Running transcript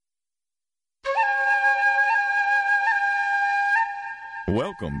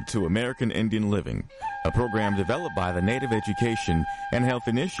Welcome to American Indian Living, a program developed by the Native Education and Health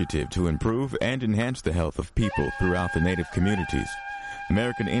Initiative to improve and enhance the health of people throughout the Native communities.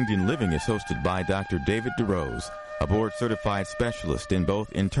 American Indian Living is hosted by Dr. David DeRose, a board-certified specialist in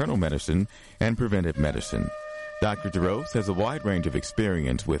both internal medicine and preventive medicine. Dr. DeRose has a wide range of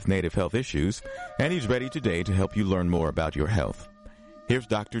experience with Native health issues, and he's ready today to help you learn more about your health. Here's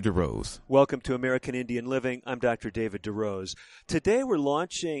Dr. DeRose. Welcome to American Indian Living. I'm Dr. David DeRose. Today we're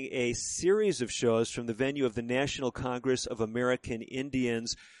launching a series of shows from the venue of the National Congress of American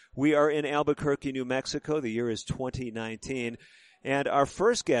Indians. We are in Albuquerque, New Mexico. The year is 2019. And our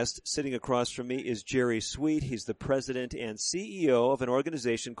first guest sitting across from me is Jerry Sweet. He's the president and CEO of an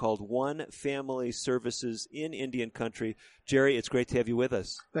organization called One Family Services in Indian Country. Jerry, it's great to have you with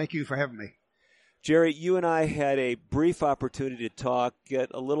us. Thank you for having me. Jerry, you and I had a brief opportunity to talk, get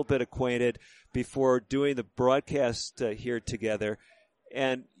a little bit acquainted before doing the broadcast here together,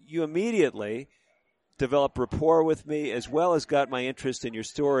 and you immediately developed rapport with me as well as got my interest in your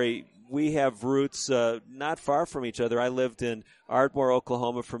story. We have roots not far from each other. I lived in Ardmore,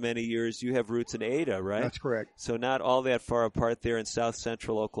 Oklahoma for many years. You have roots in Ada, right? That's correct. So not all that far apart there in south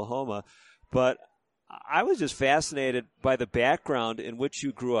central Oklahoma. But I was just fascinated by the background in which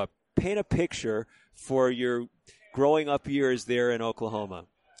you grew up. Paint a picture for your growing up years there in Oklahoma.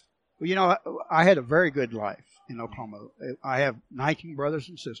 Well, you know, I had a very good life in Oklahoma. I have 19 brothers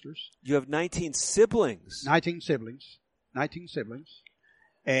and sisters. You have 19 siblings. 19 siblings.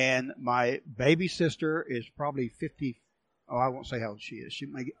 And my baby sister is probably 50. Oh, I won't say how old she is.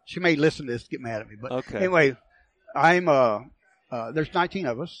 She may listen to this and get mad at me. But okay. Anyway, there's 19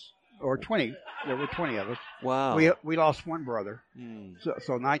 of us, or 20. There were 20 of us. Wow. We lost one brother.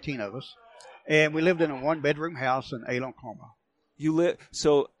 So 19 of us. And we lived in a one-bedroom house in Ada, Oklahoma.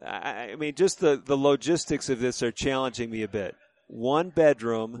 I mean, just the logistics of this are challenging me a bit. One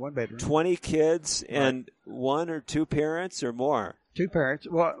bedroom, 20 kids, right. And one or two parents or more? Two parents.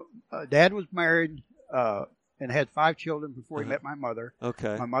 Well, Dad was married and had 5 children before he met my mother.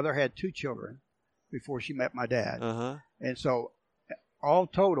 Okay. My mother had 2 children before she met my dad. Uh-huh. And so all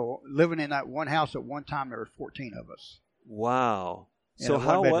total, living in that one house at one time, there were 14 of us. Wow. So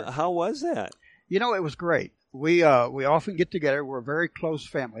how was that? You know, it was great. We often get together. We're a very close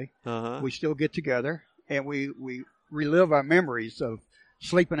family. Uh-huh. We still get together, and we relive our memories of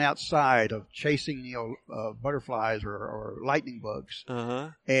sleeping outside, of chasing butterflies or lightning bugs, uh-huh.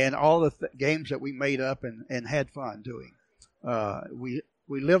 and all the games that we made up and had fun doing. We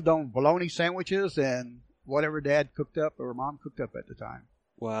lived on bologna sandwiches and whatever Dad cooked up or Mom cooked up at the time.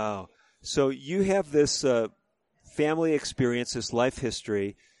 Wow. So you have this family experience, this life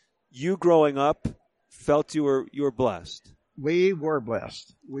history. You growing up felt you were blessed. We were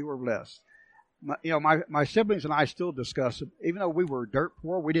blessed. My siblings and I still discuss it. Even though we were dirt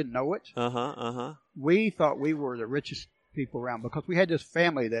poor, we didn't know it. We thought we were the richest people around because we had this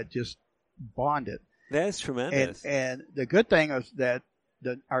family that just bonded. That's tremendous. And the good thing is that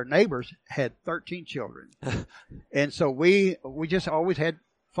our neighbors had 13 children. And so we just always had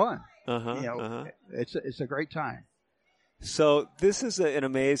fun. It's a great time. So this is an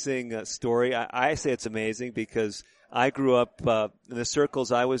amazing story. I say it's amazing because I grew up in the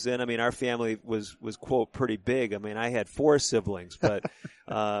circles I was in. I mean, our family was quote pretty big. I mean, I had 4 siblings, but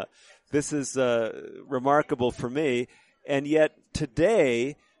this is remarkable for me. And yet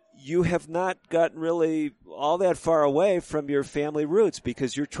today, you have not gotten really all that far away from your family roots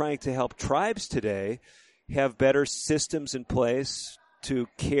because you're trying to help tribes today have better systems in place to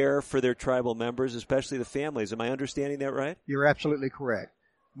care for their tribal members, especially the families. Am I understanding that right? You're absolutely correct.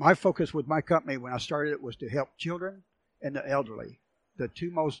 My focus with my company when I started it was to help children and the elderly, the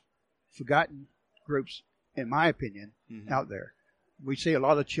 2 most forgotten groups, in my opinion, out there. We see a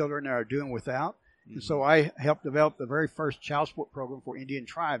lot of children that are doing without. And so I helped develop the very first child support program for Indian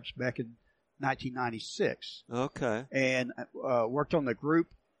tribes back in 1996. Okay. And worked on the group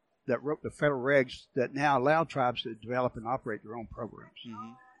that wrote the federal regs that now allow tribes to develop and operate their own programs.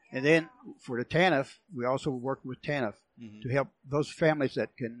 And then for the TANF, we also worked with TANF to help those families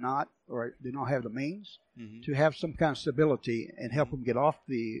that cannot or do not have the means to have some kind of stability and help them get off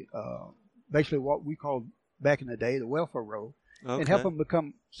the basically what we called back in the day the welfare roll. Okay. And help them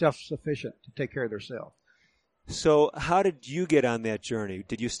become self-sufficient to take care of themselves. So how did you get on that journey?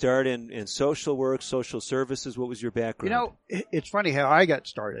 Did you start in social work, social services? What was your background? You know, it's funny how I got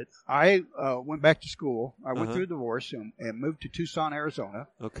started. I went back to school. I went through a divorce and moved to Tucson, Arizona.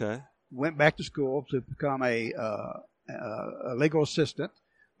 Okay. Went back to school to become a legal assistant.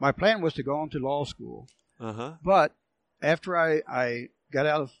 My plan was to go on to law school. But after I got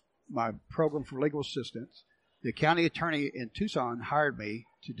out of my program for legal assistance, the county attorney in Tucson hired me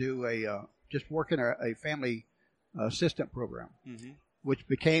to do just work in a family assistant program, which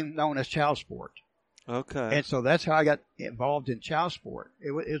became known as child support. Okay. And so that's how I got involved in child support.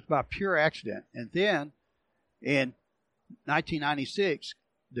 It was by pure accident. And then in 1996,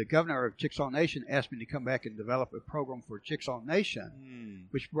 the governor of Chickasaw Nation asked me to come back and develop a program for Chickasaw Nation,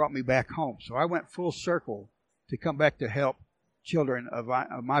 which brought me back home. So I went full circle to come back to help children of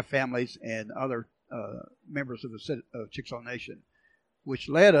my families and other members of Chickasaw Nation, which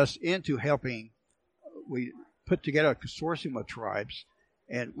led us into helping. We put together a consortium of tribes,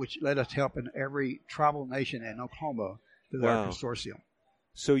 and which led us help in every tribal nation in Oklahoma through our consortium.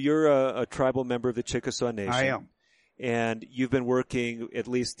 So you're a tribal member of the Chickasaw Nation. I am. And you've been working, at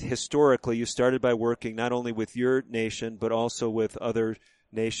least historically, you started by working not only with your nation, but also with other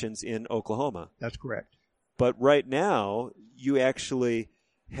nations in Oklahoma. That's correct. But right now, you actually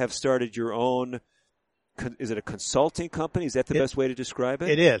have started your own, is it a consulting company? Is that the best way to describe it?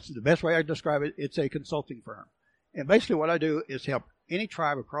 It is. The best way I describe it, it's a consulting firm. And basically what I do is help any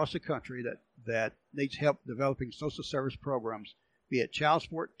tribe across the country that needs help developing social service programs, be it child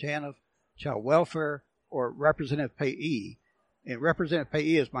support, TANF, child welfare, or representative payee. And representative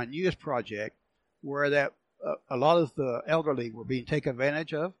payee is my newest project, where that a lot of the elderly were being taken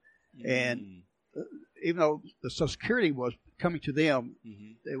advantage of, and even though the Social Security was coming to them,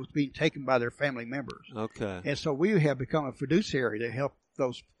 it was being taken by their family members. Okay. And so we have become a fiduciary to help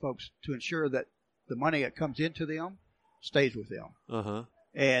those folks to ensure that the money that comes into them stays with them.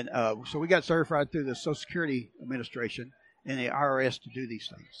 And so we got certified through the Social Security Administration and the IRS to do these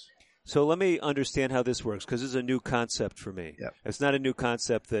things. So let me understand how this works, because this is a new concept for me. Yep. It's not a new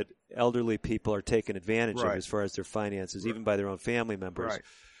concept that elderly people are taken advantage of Right. as far as their finances, even by their own family members. Right.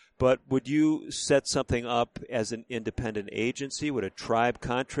 But would you set something up as an independent agency? Would a tribe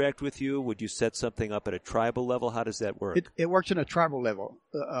contract with you? Would you set something up at a tribal level? How does that work? It works in a tribal level.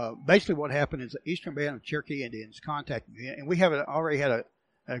 Basically what happened is the Eastern Band of Cherokee Indians contacted me, and we have already had an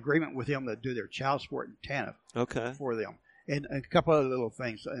agreement with them to do their child support and TANF for them. And a couple other little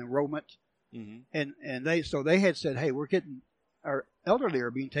things, enrollment. And they had said, hey, we're getting, our elderly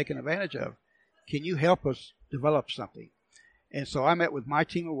are being taken advantage of. Can you help us develop something? And so I met with my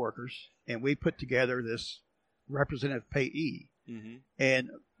team of workers, and we put together this representative payee. And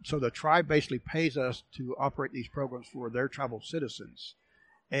so the tribe basically pays us to operate these programs for their tribal citizens.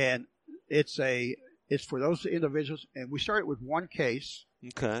 And it's for those individuals. And we started with one case,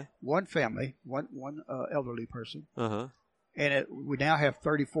 one family, one elderly person. And we now have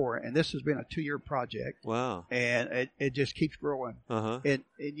 34, and this has been a 2-year project. Wow. And it just keeps growing. And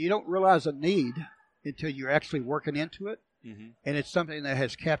you don't realize a need until you're actually working into it. And it's something that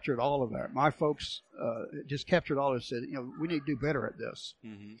has captured all of my folks, just captured all of it, said, we need to do better at this.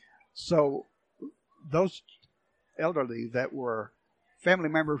 So those elderly that were family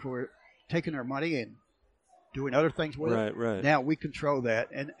members were taking their money and doing other things with it. Right. Now we control that,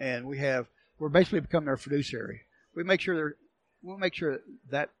 and we're basically becoming their fiduciary. We'll make sure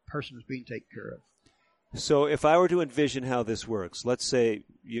that person is being taken care of. So if I were to envision how this works, let's say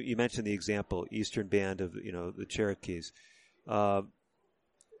you mentioned the example, Eastern Band of the Cherokees.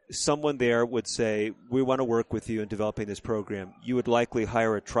 Someone there would say, we want to work with you in developing this program. You would likely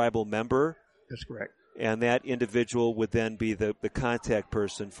hire a tribal member. That's correct. And that individual would then be the contact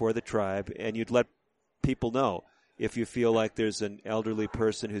person for the tribe, and you'd let people know if you feel like there's an elderly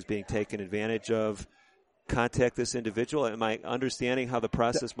person who's being taken advantage of, contact this individual. Am I understanding how the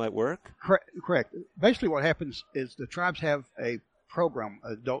process might work? Correct. Basically what happens is the tribes have a program,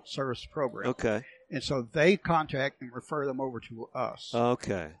 adult service program. Okay. And so they contact and refer them over to us.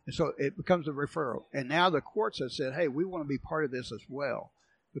 Okay. And so it becomes a referral. And now the courts have said, hey, we want to be part of this as well.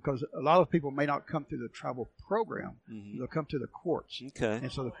 Because a lot of people may not come through the tribal program. They'll come to the courts. Okay.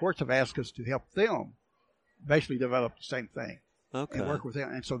 And so the courts have asked us to help them basically develop the same thing. Okay. And work with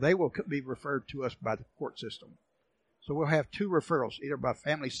them. And so they will be referred to us by the court system. So we'll have 2 referrals, either by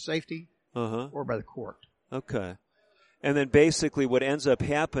family safety or by the court. Okay. And then basically what ends up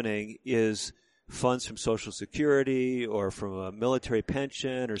happening is funds from Social Security or from a military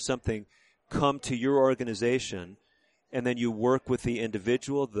pension or something come to your organization, and then you work with the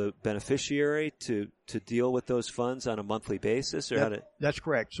individual, the beneficiary, to deal with those funds on a monthly basis? Or That's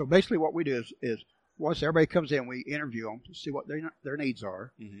correct. So basically what we do is once everybody comes in, we interview them to see what their needs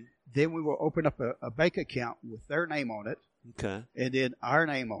are. Then we will open up a bank account with their name on it, and then our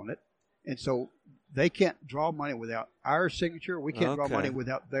name on it. And so they can't draw money without our signature. We can't draw money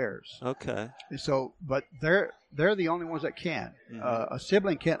without theirs. Okay. And so, but they're the only ones that can. A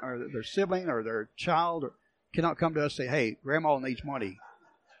sibling can't, or their sibling or their child cannot come to us and say, hey, grandma needs money.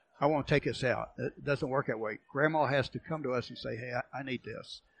 I want to take this out. It doesn't work that way. Grandma has to come to us and say, hey, I need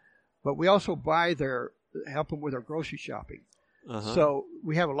this. But we also help them with their grocery shopping. Uh-huh. So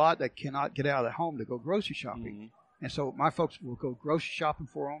we have a lot that cannot get out of the home to go grocery shopping. Mm-hmm. And so my folks will go grocery shopping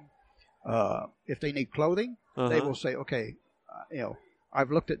for them. If they need clothing, they will say, okay,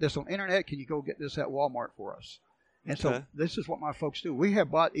 I've looked at this on the internet. Can you go get this at Walmart for us? And so this is what my folks do. We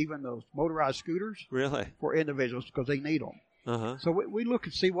have bought even those motorized scooters for individuals because they need them. Uh-huh. So we look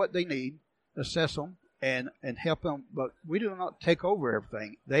and see what they need, assess them, and help them. But we do not take over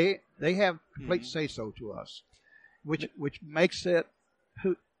everything. They have complete say-so to us, which makes it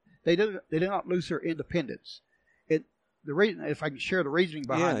they do not lose their independence. The reason, if I can share the reasoning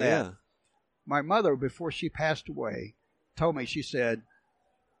behind that, my mother, before she passed away, told me, she said,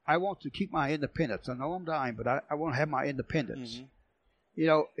 I want to keep my independence. I know I'm dying, but I want to have my independence.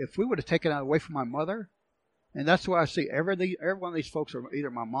 Mm-hmm. If we would have taken that away from my mother, and that's why I see every one of these folks are either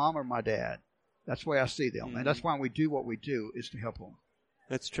my mom or my dad. That's the way I see them. Mm-hmm. And that's why we do what we do, is to help them.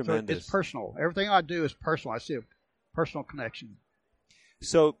 That's tremendous. So it's personal. Everything I do is personal. I see a personal connection.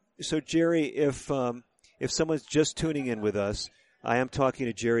 So Jerry, if someone's just tuning in with us, I am talking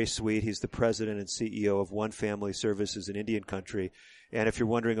to Jerry Sweet. He's the president and CEO of One Family Services in Indian Country. And if you're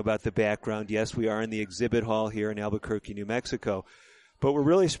wondering about the background, yes, we are in the exhibit hall here in Albuquerque, New Mexico. But we're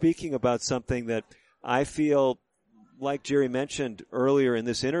really speaking about something that I feel, like Jerry mentioned earlier in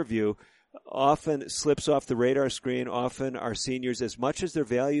this interview, often slips off the radar screen. Often our seniors, as much as they're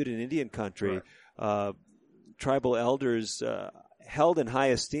valued in Indian Country, tribal elders held in high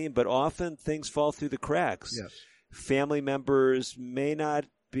esteem, but often things fall through the cracks. Yes. Family members may not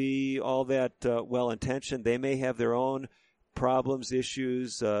be all that well-intentioned. They may have their own problems,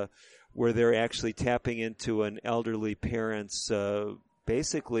 issues, where they're actually tapping into an elderly parent's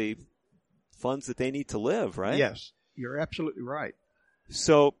basically funds that they need to live, right? Yes, you're absolutely right.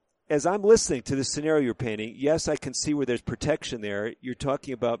 So as I'm listening to the scenario you're painting, yes, I can see where there's protection there. You're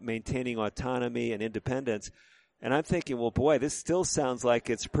talking about maintaining autonomy and independence. And I'm thinking, well, boy, this still sounds like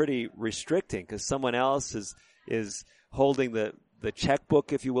it's pretty restricting because someone else is holding the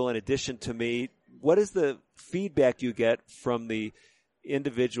checkbook, if you will, in addition to me. What is the feedback you get from the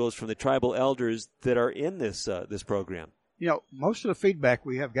individuals, from the tribal elders that are in this program? Most of the feedback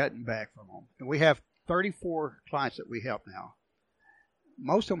we have gotten back from them, and we have 34 clients that we help now.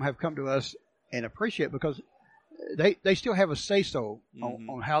 Most of them have come to us and appreciate it because they still have a say-so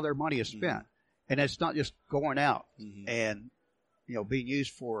on how their money is spent. Mm-hmm. And it's not just going out and, being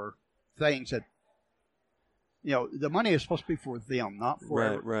used for things that, the money is supposed to be for them, not for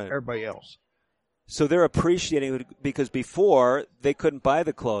everybody else. So they're appreciating it because before they couldn't buy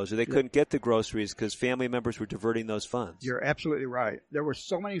the clothes or they couldn't get the groceries because family members were diverting those funds. You're absolutely right. There were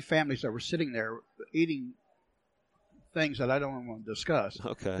so many families that were sitting there eating things that I don't want to discuss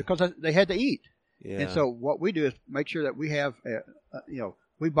because they had to eat. Yeah. And so what we do is make sure that we have,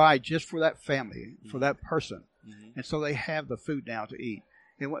 we buy just for that family, for that person. Mm-hmm. And so they have the food now to eat.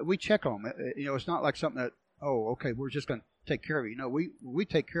 And we check on them. It's not like something that, we're just going to take care of you. No, we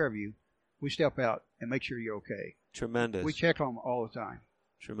take care of you. We step out and make sure you're okay. Tremendous. We check on them all the time.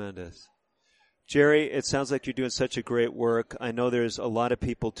 Tremendous. Jerry, it sounds like you're doing such a great work. I know there's a lot of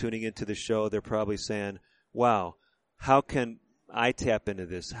people tuning into the show. They're probably saying, wow, how can I tap into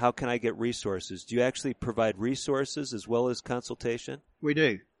this? How can I get resources? Do you actually provide resources as well as consultation? We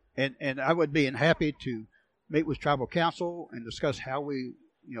do. And I would be happy to meet with Tribal Council and discuss how we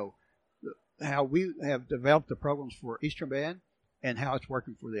have developed the programs for Eastern Band and how it's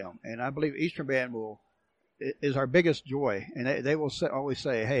working for them. And I believe Eastern Band is our biggest joy. And they will always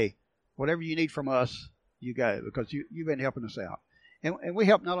say, hey, whatever you need from us, you got it, because you've been helping us out. And we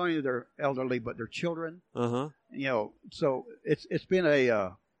help not only their elderly, but their children. Uh-huh. So it's been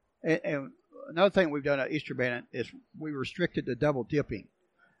and another thing we've done at Eastern Band is we restricted the double dipping.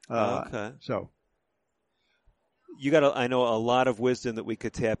 So you got, I know, a lot of wisdom that we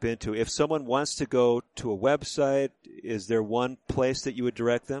could tap into. If someone wants to go to a website, is there one place that you would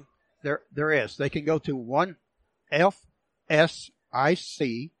direct them? There is. They can go to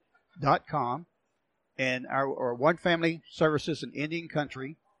onefsic.com and our One Family Services in Indian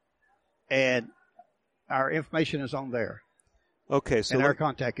Country, and our information is on there. Okay, so and our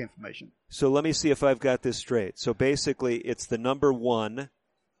contact information. So let me see if I've got this straight. So basically, it's the number 1,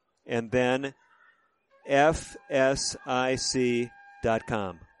 and then FSIC.com.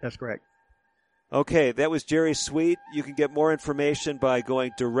 That's correct. Okay, that was Jerry Sweet. You can get more information by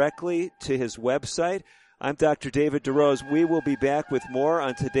going directly to his website. I'm Dr. David DeRose. We will be back with more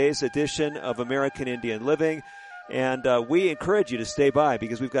on today's edition of American Indian Living, and we encourage you to stay by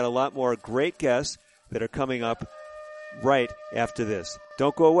because we've got a lot more great guests that are coming up right after this.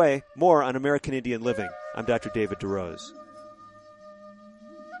 Don't go away. More on American Indian Living. I'm Dr. David DeRose.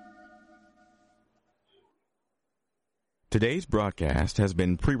 Today's broadcast has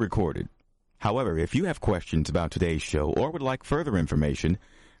been pre-recorded. However, if you have questions about today's show or would like further information,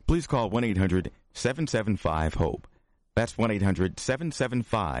 please call 1-800-775-HOPE. That's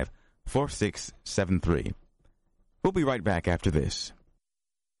 1-800-775-4673. We'll be right back after this.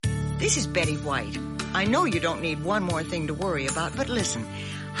 This is Betty White. I know you don't need one more thing to worry about, but listen.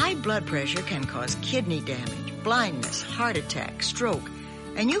 High blood pressure can cause kidney damage, blindness, heart attack, stroke,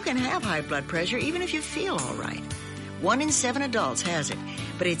 and you can have high blood pressure even if you feel all right. 1 in 7 adults has it,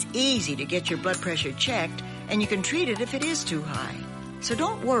 but it's easy to get your blood pressure checked, and you can treat it if it is too high. So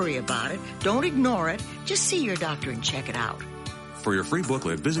don't worry about it. Don't ignore it. Just see your doctor and check it out. For your free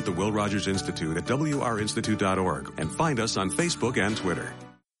booklet, visit the Will Rogers Institute at wrinstitute.org and find us on Facebook and Twitter.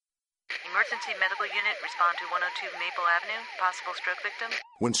 Emergency medical unit, respond to 102 Maple Avenue, possible stroke victim.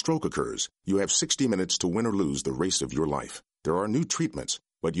 When stroke occurs, you have 60 minutes to win or lose the race of your life. There are new treatments,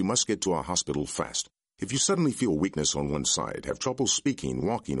 but you must get to a hospital fast. If you suddenly feel weakness on one side, have trouble speaking,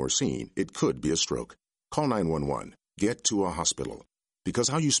 walking, or seeing, it could be a stroke. Call 911. Get to a hospital. Because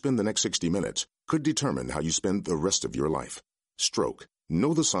how you spend the next 60 minutes could determine how you spend the rest of your life. Stroke.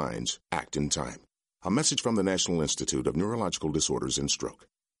 Know the signs. Act in time. A message from the National Institute of Neurological Disorders and Stroke.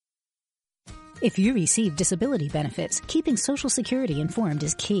 If you receive disability benefits, keeping Social Security informed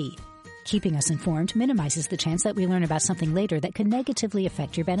is key. Keeping us informed minimizes the chance that we learn about something later that could negatively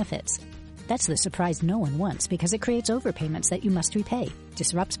affect your benefits. That's the surprise no one wants because it creates overpayments that you must repay,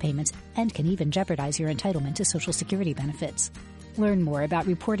 disrupts payments, and can even jeopardize your entitlement to Social Security benefits. Learn more about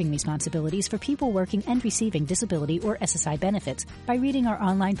reporting responsibilities for people working and receiving disability or SSI benefits by reading our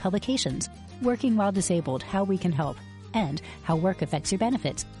online publications, Working While Disabled, How We Can Help, and How Work Affects Your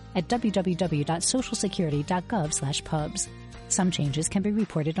Benefits at www.socialsecurity.gov/pubs. Some changes can be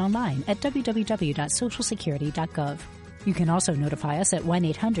reported online at www.socialsecurity.gov. You can also notify us at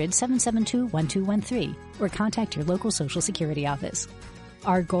 1-800-772-1213 or contact your local Social Security office.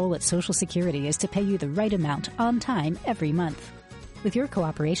 Our goal at Social Security is to pay you the right amount on time every month. With your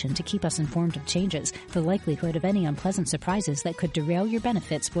cooperation to keep us informed of changes, the likelihood of any unpleasant surprises that could derail your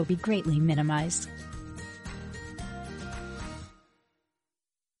benefits will be greatly minimized.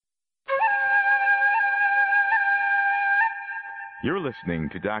 You're listening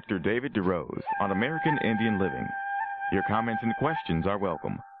to Dr. David DeRose on American Indian Living. Your comments and questions are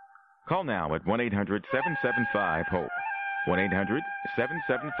welcome. Call now at 1-800-775-HOPE.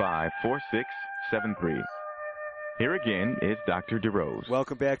 1-800-775-4673. Here again is Dr. DeRose.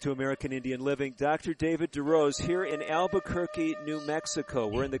 Welcome back to American Indian Living. Dr. David DeRose here in Albuquerque, New Mexico.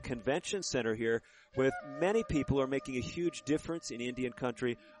 We're in the convention center here with many people who are making a huge difference in Indian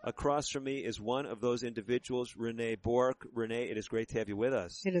country. Across from me is one of those individuals, Renee Bork. Renee, it is great to have you with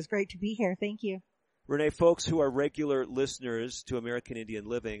us. It is great to be here. Thank you. Renee, folks who are regular listeners to American Indian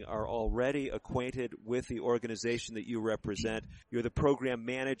Living are already acquainted with the organization that you represent. You're the program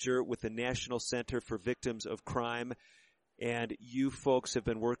manager with the National Center for Victims of Crime, and you folks have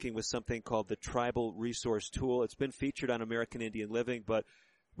been working with something called the Tribal Resource Tool. It's been featured on American Indian Living, but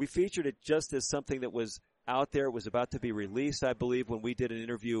we featured it just as something that was out there. It was about to be released, I believe, when we did an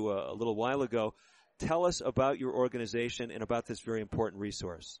interview a little while ago. Tell us about your organization and about this very important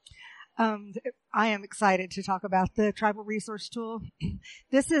resource. I am excited to talk about the Tribal Resource Tool.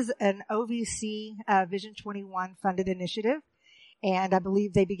 This is an OVC Vision 21 funded initiative, and I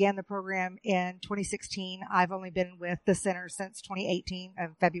believe they began the program in 2016. I've only been with the center since 2019,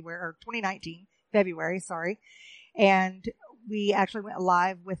 February, and we actually went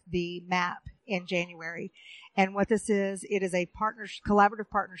live with the map in January. And what this is, it is a collaborative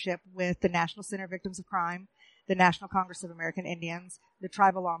partnership with the National Center for Victims of Crime, the National Congress of American Indians, the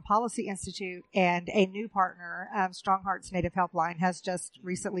Tribal Law and Policy Institute, and a new partner, Strong Hearts Native Helpline, has just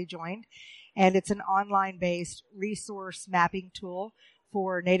recently joined. And it's an online-based resource mapping tool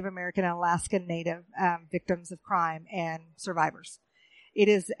for Native American and Alaskan Native victims of crime and survivors. It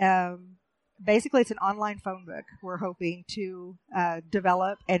is basically it's an online phone book. We're hoping to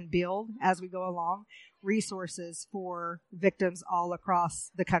develop and build as we go along resources for victims all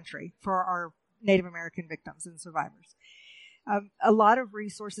across the country, for our Native American victims and survivors. A lot of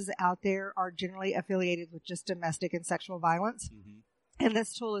resources out there are generally affiliated with just domestic and sexual violence. Mm-hmm. And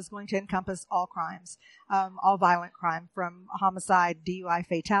this tool is going to encompass all crimes, all violent crime, from homicide, DUI,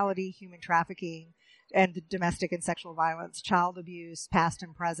 fatality, human trafficking, and domestic and sexual violence, child abuse, past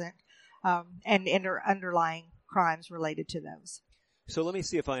and present, and underlying crimes related to those. So let me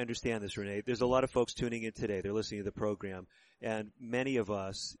see if I understand this, Renee. There's a lot of folks tuning in today. They're listening to the program, and many of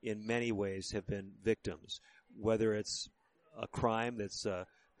us, in many ways, have been victims. whether it's a crime that's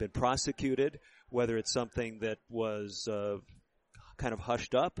been prosecuted, whether it's something that was kind of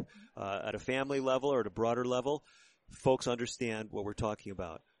hushed up at a family level or at a broader level, folks understand what we're talking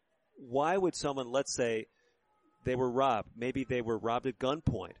about. Why would someone, let's say, they were robbed, maybe they were robbed at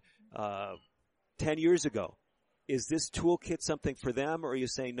gunpoint 10 years ago. Is this toolkit something for them, or are you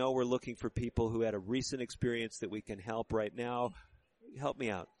saying, no, we're looking for people who had a recent experience that we can help right now? Help me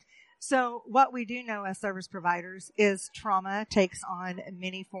out. So what we do know as service providers is trauma takes on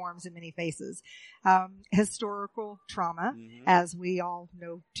many forms and many faces. Historical trauma, as we all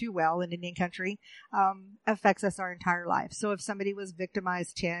know too well in Indian country, affects us our entire life. So if somebody was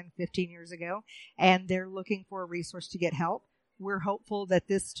victimized 10, 15 years ago and they're looking for a resource to get help, we're hopeful that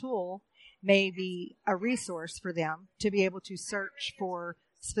this tool may be a resource for them to be able to search for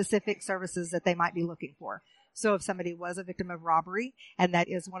specific services that they might be looking for. So if somebody was a victim of robbery, and that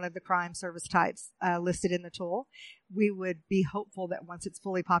is one of the crime service types listed in the tool, we would be hopeful that once it's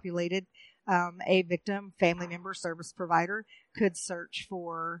fully populated, a victim, family member, service provider could search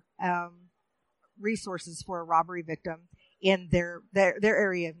for resources for a robbery victim in their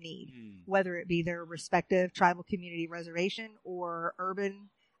area of need, whether it be their respective tribal community reservation or urban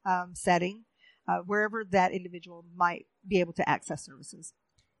setting, wherever that individual might be able to access services.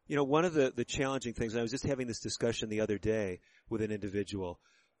 You know, one of the challenging things, I was just having this discussion the other day with an individual.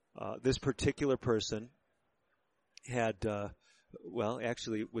 This particular person had,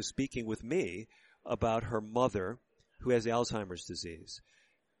 actually was speaking with me about her mother who has Alzheimer's disease.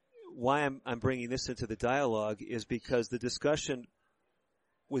 Why I'm bringing this into the dialogue is because the discussion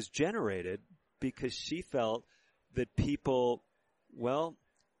was generated because she felt that people,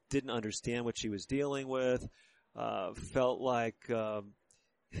 didn't understand what she was dealing with, felt like,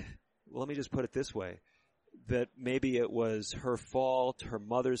 let me just put it this way, that maybe it was her fault, her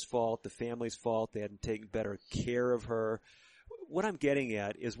mother's fault, the family's fault, they hadn't taken better care of her. What I'm getting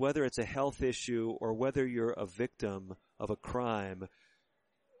at is whether it's a health issue or whether you're a victim of a crime,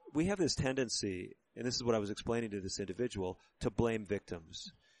 we have this tendency, and this is what I was explaining to this individual, to blame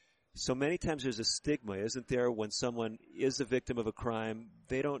victims. So many times there's a stigma, isn't there, when someone is a victim of a crime,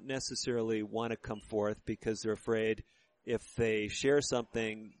 they don't necessarily want to come forth because they're afraid if they share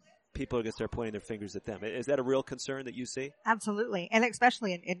something, people are going to start pointing their fingers at them. Is that a real concern that you see? Absolutely, and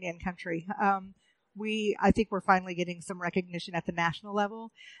especially in Indian country. I think we're finally getting some recognition at the national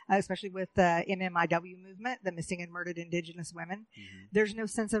level, especially with the MMIW movement, the Missing and Murdered Indigenous Women. There's no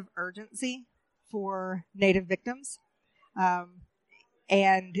sense of urgency for Native victims,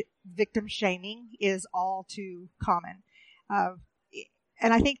 and victim shaming is all too common.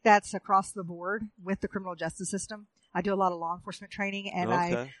 And I think that's across the board with the criminal justice system. I do a lot of law enforcement training, and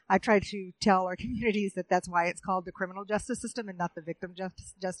I try to tell our communities that that's why it's called the criminal justice system and not the victim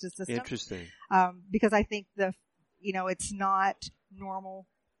justice system. Interesting. Because I think it's not normal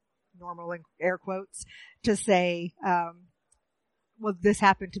in air quotes, to say, this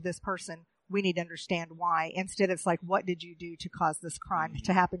happened to this person. We need to understand why. Instead, it's like, what did you do to cause this crime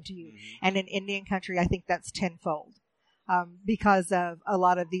to happen to you? And in Indian country, I think that's tenfold, because of a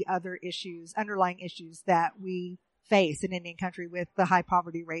lot of the other underlying issues that we face in Indian country with the high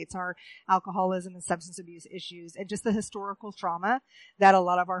poverty rates, our alcoholism and substance abuse issues, and just the historical trauma that a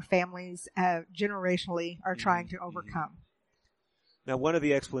lot of our families generationally are trying to overcome. Now, one of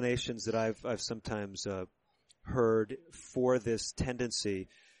the explanations that I've sometimes heard for this tendency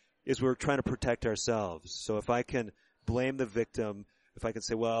is we're trying to protect ourselves. So if I can blame the victim, if I can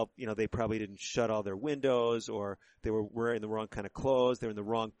say, they probably didn't shut all their windows, or they were wearing the wrong kind of clothes, they're in the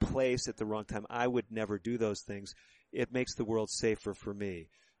wrong place at the wrong time, I would never do those things. It makes the world safer for me.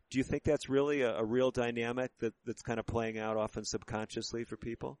 Do you think that's really a real dynamic that's kind of playing out often subconsciously for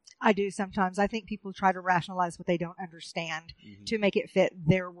people? I do sometimes. I think people try to rationalize what they don't understand to make it fit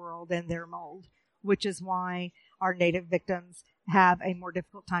their world and their mold, which is why our Native victims have a more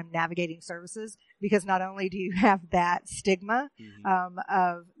difficult time navigating services, because not only do you have that stigma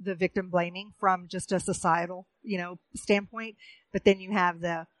of the victim blaming from just a societal, standpoint, but then you have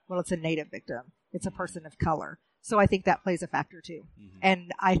it's a Native victim. It's a person of color. So I think that plays a factor too.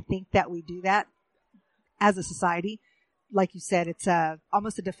 And I think that we do that as a society. Like you said, it's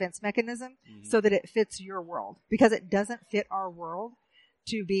almost a defense mechanism so that it fits your world, because it doesn't fit our world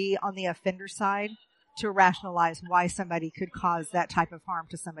to be on the offender side to rationalize why somebody could cause that type of harm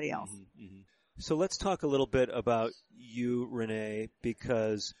to somebody else. So let's talk a little bit about you, Renee,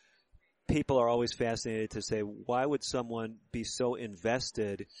 because people are always fascinated to say, why would someone be so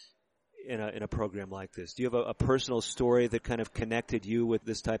invested in a program like this? Do you have a personal story that kind of connected you with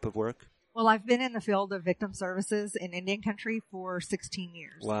this type of work? Well, I've been in the field of victim services in Indian country for 16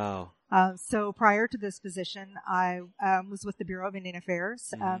 years. Wow. So prior to this position, I was with the Bureau of Indian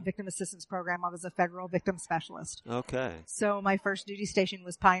Affairs Victim Assistance Program. I was a federal victim specialist. Okay. So my first duty station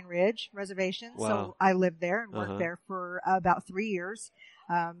was Pine Ridge Reservation. Wow. So I lived there and worked there for about 3 years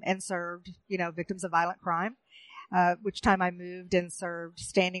and served, victims of violent crime. Which time I moved and served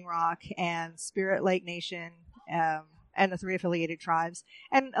Standing Rock and Spirit Lake Nation and the 3 affiliated tribes,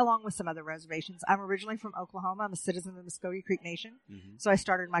 and along with some other reservations. I'm originally from Oklahoma. I'm a citizen of the Muskogee Creek Nation. So I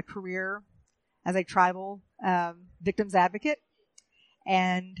started my career as a tribal victims advocate,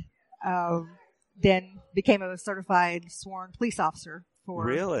 and then became a certified sworn police officer for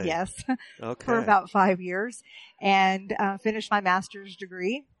Really? Yes, Okay. for about 5 years, and finished my master's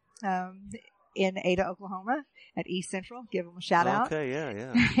degree in Ada, Oklahoma, at East Central. Give them a shout out. Okay,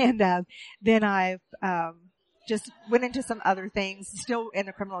 yeah. And then I just went into some other things, still in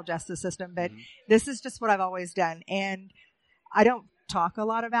the criminal justice system, but this is just what I've always done. And I don't talk a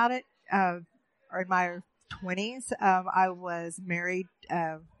lot about it. Or in my 20s, I was married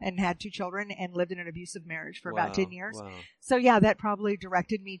and had 2 children and lived in an abusive marriage for about 10 years. Wow. So yeah, that probably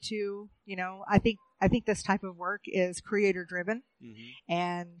directed me to, I think this type of work is creator driven.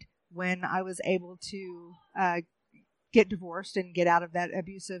 And when I was able to get divorced and get out of that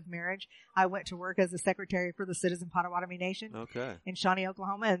abusive marriage, I went to work as a secretary for the Citizen Potawatomi Nation in Shawnee,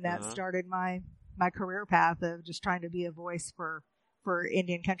 Oklahoma, and that started my career path of just trying to be a voice for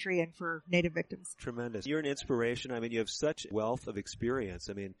Indian country and for Native victims. Tremendous. You're an inspiration. I mean, you have such wealth of experience.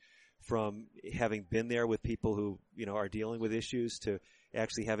 I mean, from having been there with people who, are dealing with issues to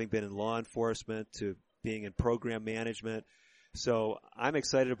actually having been in law enforcement to being in program management. So I'm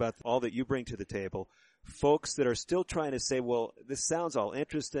excited about all that you bring to the table. Folks that are still trying to say, well, this sounds all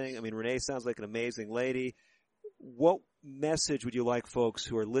interesting. I mean, Renee sounds like an amazing lady. What message would you like folks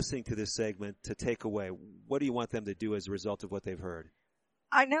who are listening to this segment to take away? What do you want them to do as a result of what they've heard?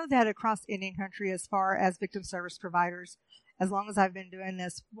 I know that across Indian country, as far as victim service providers, as long as I've been doing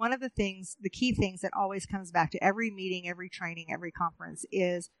this, one of the key things that always comes back to every meeting, every training, every conference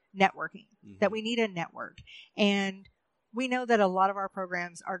is networking, that we need a network. And we know that a lot of our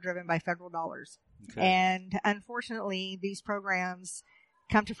programs are driven by federal dollars. And unfortunately, these programs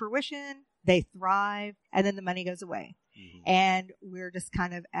come to fruition, they thrive, and then the money goes away. And we're just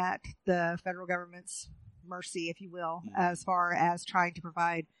kind of at the federal government's mercy, if you will, as far as trying to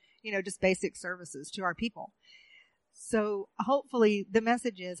provide, just basic services to our people. So hopefully, the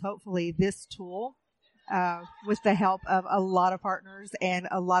message is hopefully this tool, with the help of a lot of partners and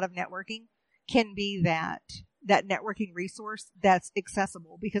a lot of networking, can be that networking resource that's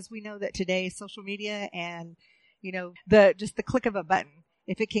accessible, because we know that today social media and, just the click of a button,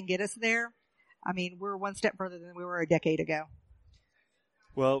 if it can get us there, I mean, we're one step further than we were a decade ago.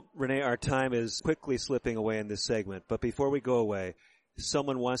 Well, Renee, our time is quickly slipping away in this segment, but before we go away,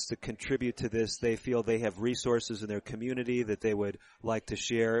 someone wants to contribute to this. They feel they have resources in their community that they would like to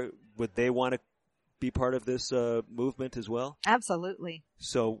share. Would they want to be part of this movement as well? Absolutely.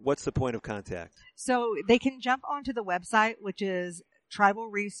 So what's the point of contact? So they can jump onto the website, which is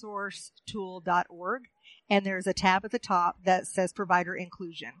tribalresourcetool.org, and there's a tab at the top that says provider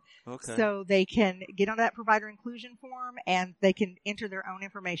inclusion. Okay. So they can get on that provider inclusion form and they can enter their own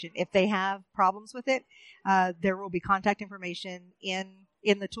information. If they have problems with it, there will be contact information in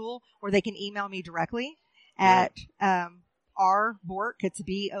the tool, or they can email me directly at rbourque, it's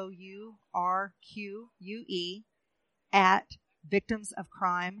BOURQUE, at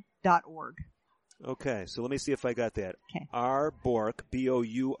victimsofcrime.org. Okay, so let me see if I got that. Okay. rbourque,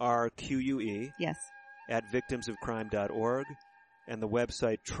 BOURQUE. Yes. At victimsofcrime.org, and the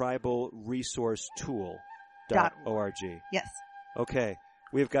website tribalresourcetool.org. Yes. Okay,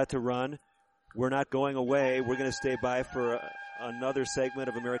 we've got to run. We're not going away. We're going to stay by for another segment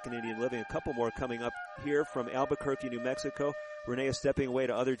of American Indian Living. A couple more coming up here from Albuquerque, New Mexico. Renee is stepping away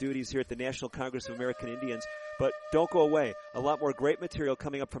to other duties here at the National Congress of American Indians. But don't go away. A lot more great material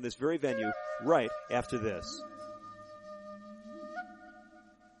coming up from this very venue right after this.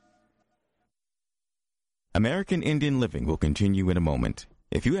 American Indian Living will continue in a moment.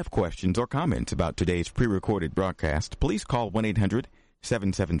 If you have questions or comments about today's pre-recorded broadcast, please call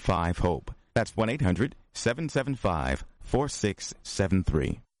 1-800-775-HOPE. That's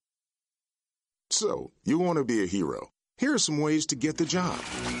 1-800-775-4673. So, you want to be a hero. Here are some ways to get the job.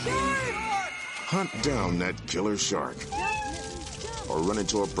 Hunt down that killer shark. Or run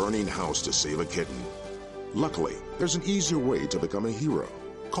into a burning house to save a kitten. Luckily, there's an easier way to become a hero.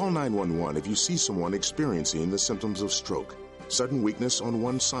 Call 911 if you see someone experiencing the symptoms of stroke, sudden weakness on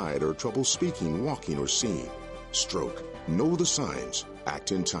one side, or trouble speaking, walking, or seeing. Stroke. Know the signs.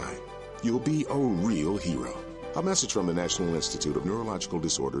 Act in time. You'll be a real hero. A message from the National Institute of Neurological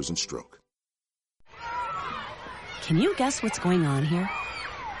Disorders and Stroke. Can you guess what's going on here?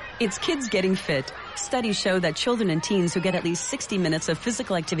 It's kids getting fit. Studies show that children and teens who get at least 60 minutes of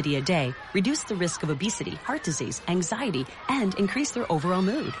physical activity a day reduce the risk of obesity, heart disease, anxiety, and increase their overall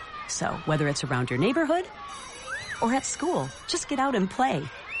mood. So whether it's around your neighborhood or at school, just get out and play.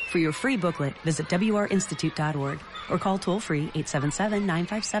 For your free booklet, visit wrinstitute.org or call toll-free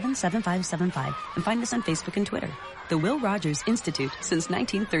 877-957-7575 and find us on Facebook and Twitter. The Will Rogers Institute since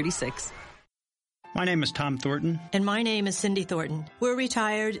 1936. My name is Tom Thornton. And my name is Cindy Thornton. We're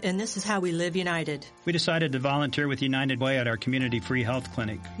retired, and this is how we live United. We decided to volunteer with United Way at our community free health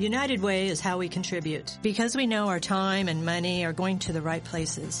clinic. United Way is how we contribute, because we know our time and money are going to the right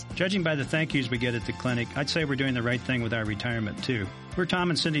places. Judging by the thank yous we get at the clinic, I'd say we're doing the right thing with our retirement, too. We're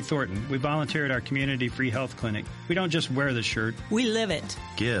Tom and Cindy Thornton. We volunteer at our community free health clinic. We don't just wear the shirt. We live it.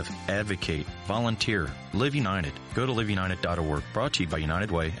 Give, advocate, volunteer, live United. Go to liveunited.org. Brought to you by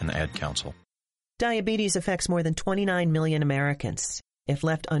United Way and the Ad Council. Diabetes affects more than 29 million Americans. If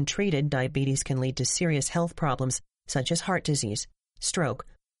left untreated, diabetes can lead to serious health problems such as heart disease, stroke,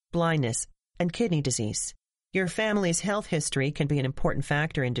 blindness, and kidney disease. Your family's health history can be an important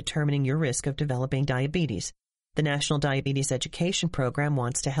factor in determining your risk of developing diabetes. The National Diabetes Education Program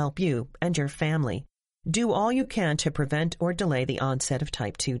wants to help you and your family. Do all you can to prevent or delay the onset of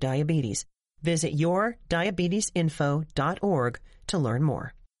type 2 diabetes. Visit yourdiabetesinfo.org to learn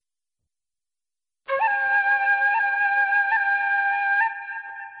more.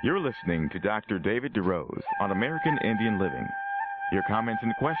 You're listening to Dr. David DeRose on American Indian Living. Your comments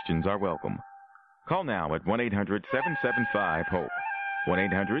and questions are welcome. Call now at 1-800-775-HOPE,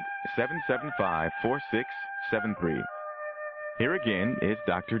 1-800-775-4673. Here again is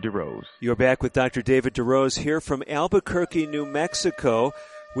Dr. DeRose. You're back with Dr. David DeRose here from Albuquerque, New Mexico.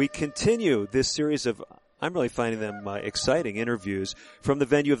 We continue this series of, I'm really finding them exciting interviews from the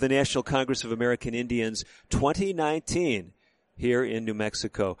venue of the National Congress of American Indians 2019. Here in New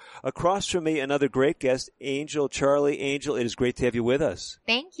Mexico. Across from me, another great guest, Angel Charlie. Angel, it is great to have you with us.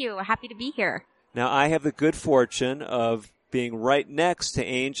 Thank you. Happy to be here. Now, I have the good fortune of being right next to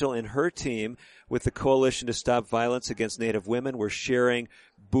Angel and her team with the Coalition to Stop Violence Against Native Women. We're sharing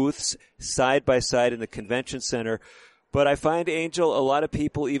booths side by side in the convention center. But I find, Angel, a lot of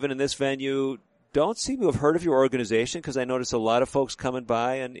people, even in this venue, don't seem to have heard of your organization because I notice a lot of folks coming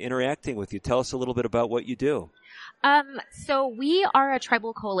by and interacting with you. Tell us a little bit about what you do. So we are a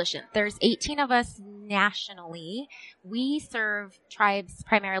tribal coalition. There's 18 of us nationally. We serve tribes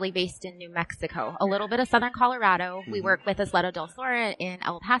primarily based in New Mexico, a little bit of southern Colorado. Mm-hmm. We work with Isleta del Sur in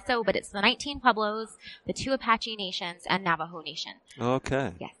El Paso, but it's the 19 Pueblos, the 2 Apache nations, and Navajo Nation.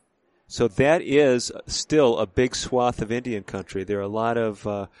 Okay. Yes. So that is still a big swath of Indian country. There are a lot of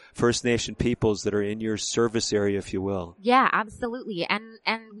First Nation peoples that are in your service area, if you will. Yeah, absolutely. And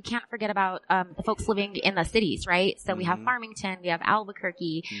we can't forget about the folks living in the cities, right? So we have Farmington, we have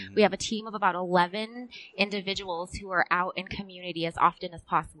Albuquerque. We have a team of about 11 individuals who are out in community as often as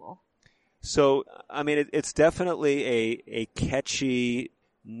possible. So, I mean, it's definitely a catchy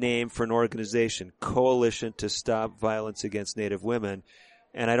name for an organization, Coalition to Stop Violence Against Native Women.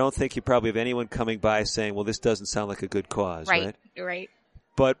 And I don't think you probably have anyone coming by saying, well, this doesn't sound like a good cause, right? Right.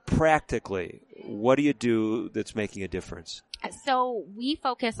 But practically, what do you do that's making a difference? So we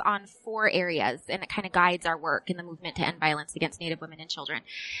focus on 4 areas, and it kind of guides our work in the movement to end violence against Native women and children.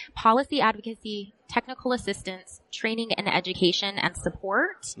 Policy advocacy, technical assistance, training and education, and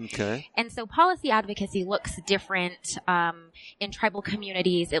support. Okay. And so policy advocacy looks different in tribal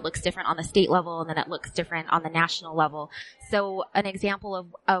communities. It looks different on the state level, and then it looks different on the national level. So an example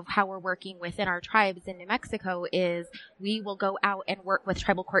of how we're working within our tribes in New Mexico is we will go out and work with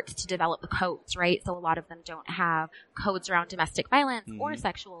tribal courts to develop the codes, right? So a lot of them don't have codes around domestic violence or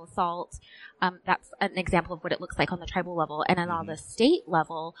sexual assault. That's an example of what it looks like on the tribal level. And then on the state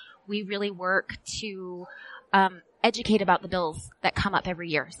level, we really work to educate about the bills that come up every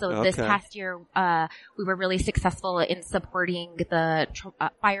year. So this past year, we were really successful in supporting the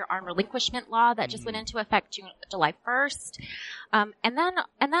firearm relinquishment law that just went into effect July 1st. And then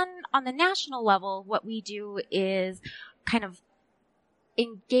on the national level, what we do is kind of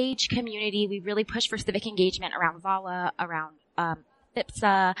engage community. We really push for civic engagement around VAWA, around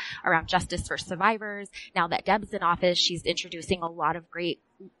FIPSA, around justice for survivors. Now that Deb's in office, she's introducing a lot of great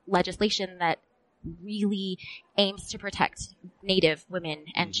legislation that really aims to protect Native women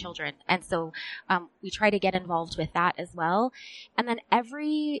and children. And so we try to get involved with that as well. And then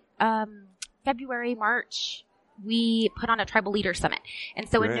every February, March, we put on a Tribal Leader Summit. And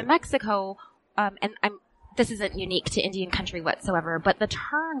so in New Mexico, and this isn't unique to Indian country whatsoever, but the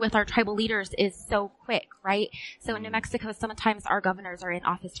turn with our tribal leaders is so quick, right? So in New Mexico, sometimes our governors are in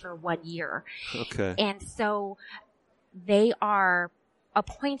office for 1 year. Okay. And so they are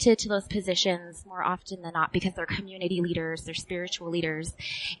appointed to those positions more often than not because they're community leaders, they're spiritual leaders,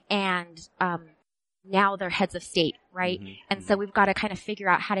 and now they're heads of state, right? Mm-hmm. And so we've got to kind of figure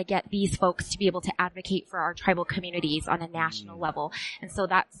out how to get these folks to be able to advocate for our tribal communities on a national level. And so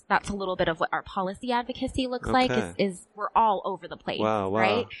that's a little bit of what our policy advocacy looks like is we're all over the place,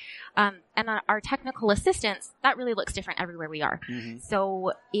 right? And our technical assistance, that really looks different everywhere we are. Mm-hmm.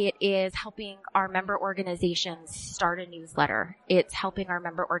 So it is helping our member organizations start a newsletter. It's helping our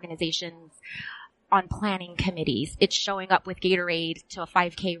member organizations on planning committees. It's showing up with Gatorade to a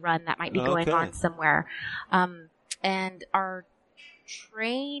 5K run that might be going on somewhere. And our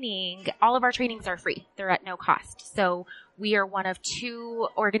training, all of our trainings are free. They're at no cost. So we are one of 2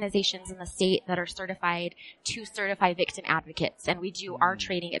 organizations in the state that are certified to certify victim advocates. And we do our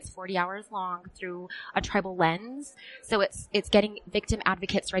training. It's 40 hours long through a tribal lens. So it's getting victim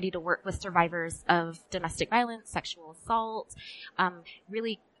advocates ready to work with survivors of domestic violence, sexual assault,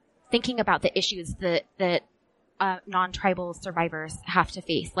 really thinking about the issues that non-tribal survivors have to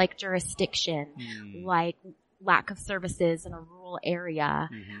face, like jurisdiction, like lack of services in a rural area,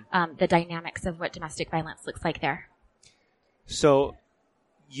 the dynamics of what domestic violence looks like there. So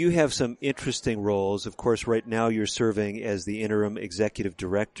you have some interesting roles. Of course, right now you're serving as the interim executive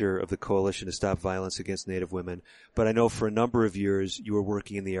director of the Coalition to Stop Violence Against Native Women. But I know for a number of years you were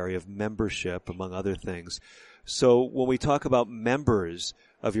working in the area of membership, among other things. So when we talk about members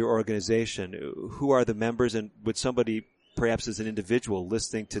of your organization, who are the members, and would somebody, perhaps as an individual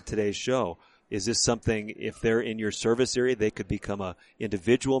listening to today's show, is this something, if they're in your service area, they could become a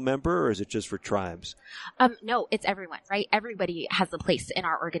individual member, or is it just for tribes? No, it's everyone, right? Everybody has a place in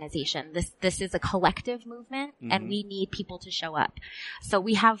our organization. This is a collective movement, and we need people to show up. So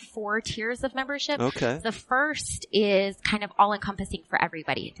we have 4 tiers of membership. Okay. The first is kind of all-encompassing for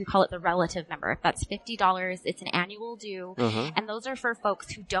everybody. We call it the relative member. That's $50. It's an annual due, and those are for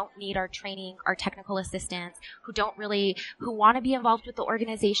folks who don't need our training, our technical assistance, who want to be involved with the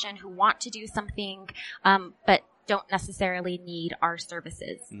organization, who want to do something, but don't necessarily need our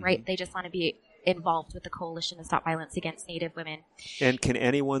services, right? They just want to be involved with the Coalition to Stop Violence Against Native Women. And can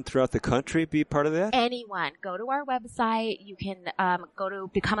anyone throughout the country be part of that? Anyone. Go to our website. You can go to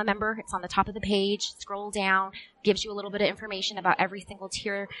become a member. It's on the top of the page. Scroll down. Gives you a little bit of information about every single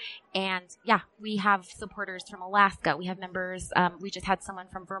tier. And yeah, we have supporters from Alaska. We have members. We just had someone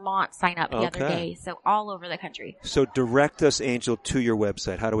from Vermont sign up the other day. So all over the country. So direct us, Angel, to your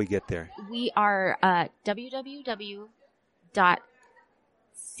website. How do we get there? We are www.csvanw.org.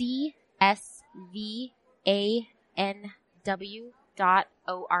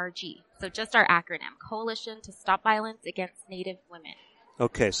 So just our acronym, Coalition to Stop Violence Against Native Women.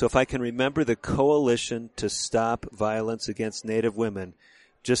 Okay, so if I can remember the Coalition to Stop Violence Against Native Women,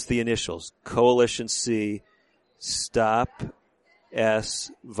 just the initials, Coalition C, Stop S,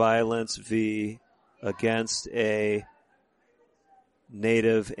 Violence V, Against A,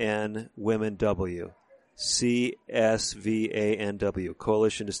 Native N, Women W. CSVANW,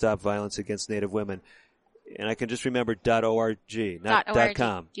 Coalition to Stop Violence Against Native Women. And I can just remember .org, not .org.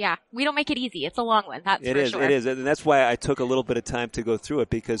 .com. Yeah, we don't make it easy. It's a long one, that's for sure. It is. And that's why I took a little bit of time to go through it,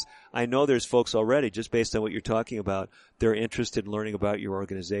 because I know there's folks already, just based on what you're talking about, they're interested in learning about your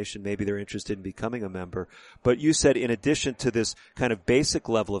organization. Maybe they're interested in becoming a member. But you said in addition to this kind of basic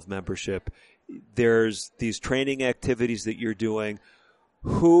level of membership, there's these training activities that you're doing.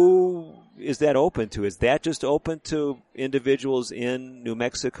 Who is that open to? Is that just open to individuals in New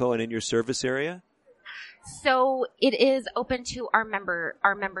Mexico and in your service area? So it is open to our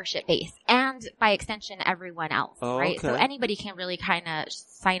membership base, and by extension, everyone else, right? Okay. So anybody can really kind of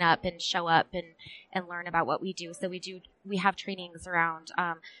sign up and show up and learn about what we do. So we have trainings around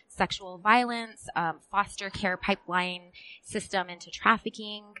sexual violence, foster care pipeline system into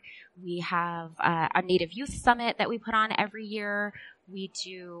trafficking. We have a Native Youth Summit that we put on every year. We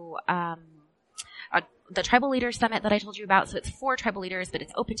do the Tribal Leaders Summit that I told you about. So it's for tribal leaders, but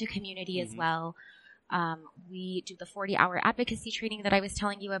it's open to community as well. We do the 40-hour advocacy training that I was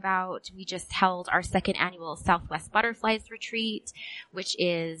telling you about. We just held our 2nd annual Southwest Butterflies Retreat, which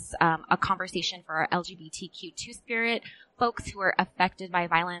is a conversation for our LGBTQ Two-Spirit folks who are affected by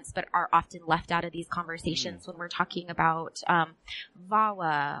violence but are often left out of these conversations when we're talking about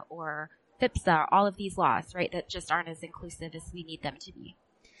VAWA or FIPSA, all of these laws, right, that just aren't as inclusive as we need them to be.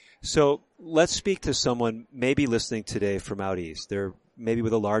 So let's speak to someone maybe listening today from out east. They're maybe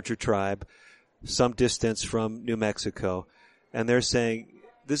with a larger tribe, some distance from New Mexico, and they're saying,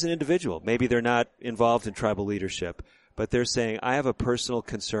 is an individual. Maybe they're not involved in tribal leadership, but they're saying, I have a personal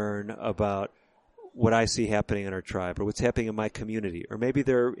concern about what I see happening in our tribe or what's happening in my community. Or maybe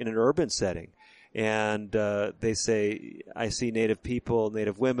they're in an urban setting and they say, I see Native people,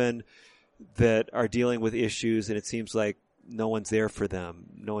 Native women that are dealing with issues and it seems like no one's there for them.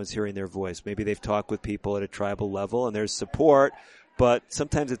 No one's hearing their voice. Maybe they've talked with people at a tribal level and there's support, but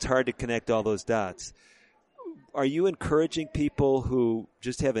sometimes it's hard to connect all those dots. Are you encouraging people who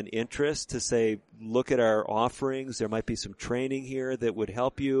just have an interest to say, look at our offerings, there might be some training here that would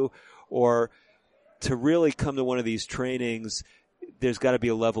help you, or to really come to one of these trainings, there's got to be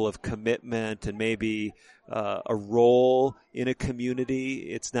a level of commitment and maybe a role in a community?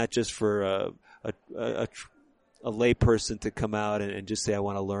 It's not just for a lay person to come out and just say, I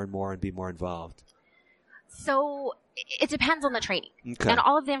want to learn more and be more involved. So it depends on the training. Okay. And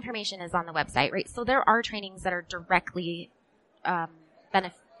all of the information is on the website, right? So there are trainings that are directly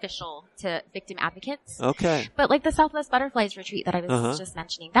beneficial to victim advocates. Okay. But like the Southwest Butterflies Retreat that I was just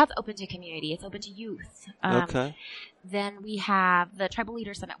mentioning, that's open to community. It's open to youth. Okay. Then we have the Tribal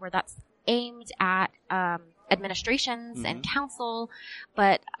Leader Summit where that's aimed at administrations and council,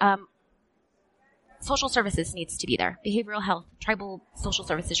 but social services needs to be there. Behavioral health, tribal social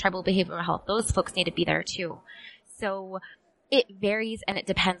services, tribal behavioral health, those folks need to be there too. So it varies and it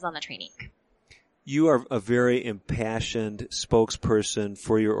depends on the training. You are a very impassioned spokesperson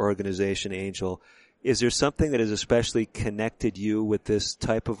for your organization, Angel. Is there something that has especially connected you with this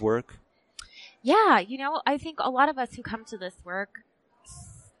type of work? Yeah, I think a lot of us who come to this work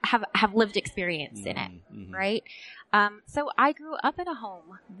have lived experience in it, right? So I grew up in a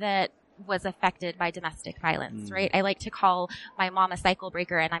home that was affected by domestic violence, right? I like to call my mom a cycle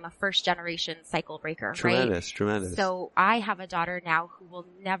breaker, and I'm a first generation cycle breaker, Tremendous, right? tremendous. So I have a daughter now who will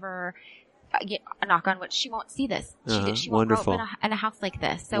never, knock on wood, she won't see this. She won't grow up in a house like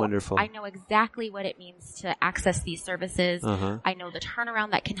this. So Wonderful. I know exactly what it means to access these services. I know the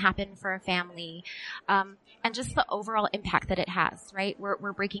turnaround that can happen for a family, and just the overall impact that it has, right?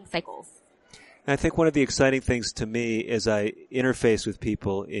 We're breaking cycles. I think one of the exciting things to me as I interface with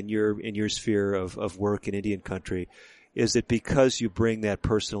people in your sphere of work in Indian country is that because you bring that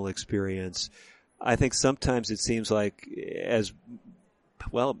personal experience, I think sometimes it seems like as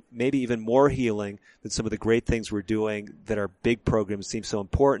well, maybe even more healing than some of the great things we're doing that our big programs seem so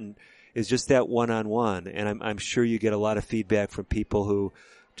important is just that one-on-one. And I'm sure you get a lot of feedback from people who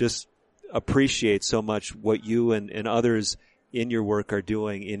just appreciate so much what you and others in your work are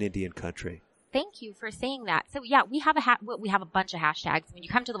doing in Indian country. Thank you for saying that. So yeah, we have a bunch of hashtags. When you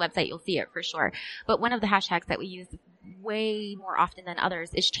come to the website, you'll see it for sure. But one of the hashtags that we use way more often than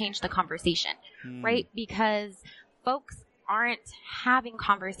others is change the conversation, right? Because folks aren't having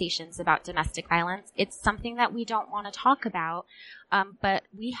conversations about domestic violence. It's something that we don't want to talk about. But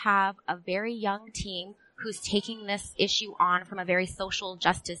we have a very young team who's taking this issue on from a very social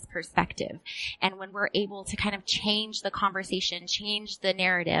justice perspective. And when we're able to kind of change the conversation, change the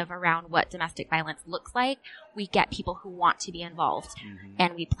narrative around what domestic violence looks like, we get people who want to be involved.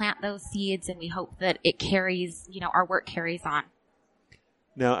 And we plant those seeds and we hope that it carries, our work carries on.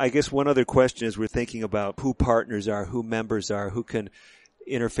 Now, I guess one other question is we're thinking about who partners are, who members are, who can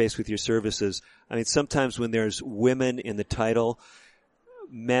interface with your services. I mean, sometimes when there's women in the title,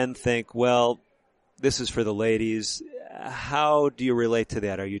 men think, well, this is for the ladies. How do you relate to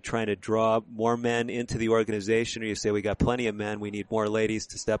that? Are you trying to draw more men into the organization, or you say we got plenty of men, we need more ladies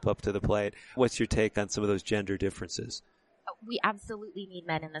to step up to the plate? What's your take on some of those gender differences? We absolutely need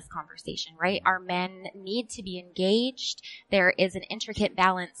men in this conversation, right? Our men need to be engaged. There is an intricate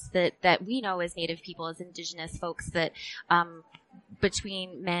balance that we know as Native people, as Indigenous folks, that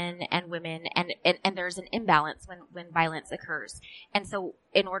between men and women, and there's an imbalance when violence occurs. And so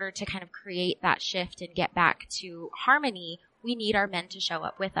in order to kind of create that shift and get back to harmony, we need our men to show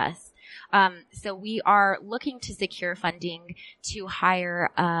up with us. So we are looking to secure funding to hire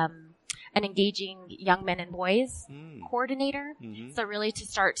an engaging young men and boys coordinator. So really to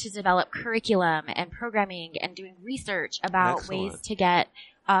start to develop curriculum and programming and doing research about ways to get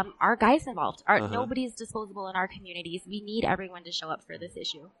our guys involved. Nobody's disposable in our communities. We need everyone to show up for this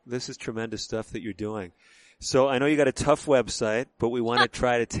issue. This is tremendous stuff that you're doing. So I know you got a tough website, but we want to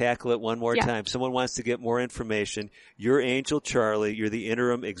try to tackle it one more time. Someone wants to get more information. You're Angel Charlie. You're the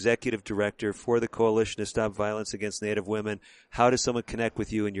interim executive director for the Coalition to Stop Violence Against Native Women. How does someone connect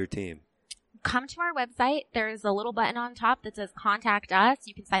with you and your team? Come to our website. There's a little button on top that says contact us.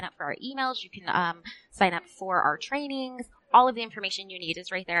 You can sign up for our emails. You can sign up for our trainings. All of the information you need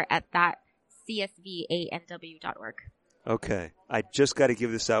is right there at that csvanw.org. Okay. I just got to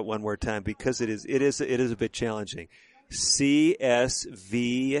give this out one more time because it is a bit challenging.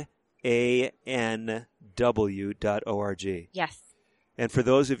 csvanw.org. Yes. And for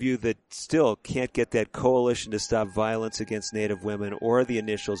those of you that still can't get that Coalition to Stop Violence Against Native Women or the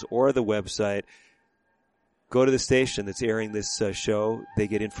initials or the website, go to the station that's airing this show. They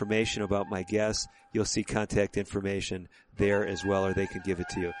get information about my guests. You'll see contact information there as well, or they can give it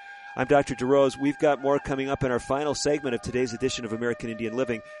to you. I'm Dr. DeRose. We've got more coming up in our final segment of today's edition of American Indian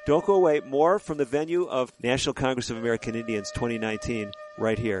Living. Don't go away. More from the venue of National Congress of American Indians 2019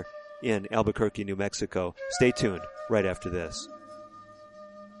 right here in Albuquerque, New Mexico. Stay tuned right after this.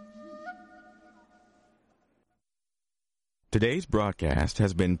 Today's broadcast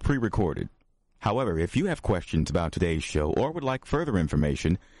has been pre-recorded. However, if you have questions about today's show or would like further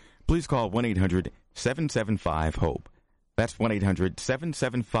information, please call 1-800-775-HOPE. That's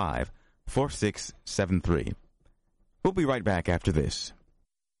 1-800-775-4673. We'll be right back after this.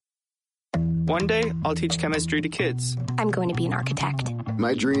 One day, I'll teach chemistry to kids. I'm going to be an architect.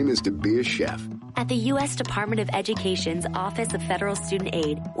 My dream is to be a chef. At the U.S. Department of Education's Office of Federal Student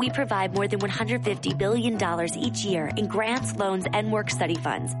Aid, we provide more than $150 billion each year in grants, loans, and work-study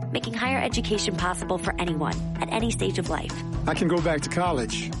funds, making higher education possible for anyone at any stage of life. I can go back to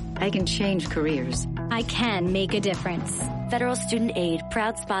college. I can change careers. I can make a difference. Federal Student Aid,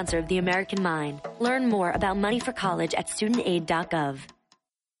 proud sponsor of the American Mind. Learn more about money for college at studentaid.gov.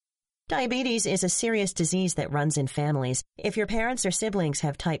 Diabetes is a serious disease that runs in families. If your parents or siblings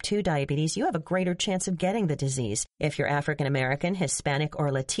have type 2 diabetes, you have a greater chance of getting the disease. If you're African American, Hispanic,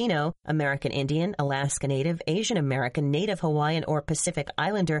 or Latino, American Indian, Alaska Native, Asian American, Native Hawaiian, or Pacific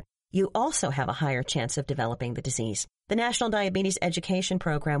Islander, you also have a higher chance of developing the disease. The National Diabetes Education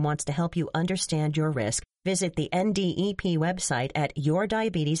Program wants to help you understand your risk. Visit the NDEP website at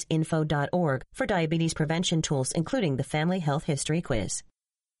yourdiabetesinfo.org for diabetes prevention tools, including the Family Health History Quiz.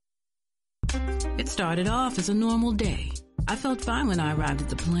 It started off as a normal day. I felt fine when I arrived at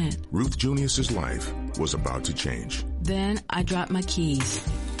the plant. Ruth Junius's life was about to change. Then I dropped my keys.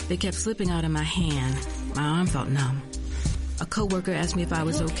 They kept slipping out of my hand. My arm felt numb. A coworker asked me if I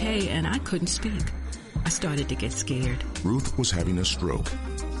was okay, and I couldn't speak. I started to get scared. Ruth was having a stroke.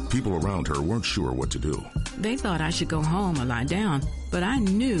 People around her weren't sure what to do. They thought I should go home or lie down, but I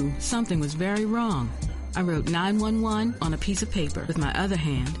knew something was very wrong. I wrote 911 on a piece of paper with my other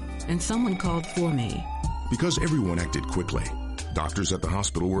hand, and someone called for me. Because everyone acted quickly, doctors at the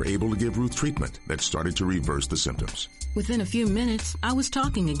hospital were able to give Ruth treatment that started to reverse the symptoms. Within a few minutes, I was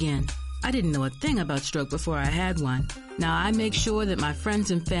talking again. I didn't know a thing about stroke before I had one. Now I make sure that my friends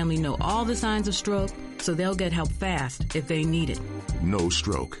and family know all the signs of stroke so they'll get help fast if they need it. No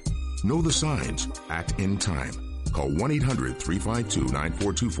stroke. Know the signs. Act in time. Call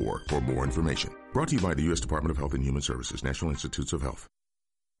 1-800-352-9424 for more information. Brought to you by the U.S. Department of Health and Human Services, National Institutes of Health.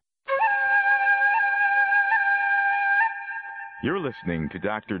 You're listening to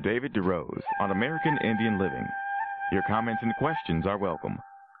Dr. David DeRose on American Indian Living. Your comments and questions are welcome.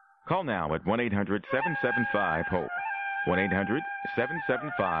 Call now at 1-800-775-HOPE,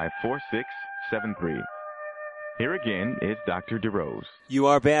 1-800-775-4673. Here again is Dr. DeRose. You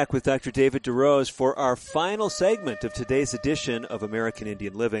are back with Dr. David DeRose for our final segment of today's edition of American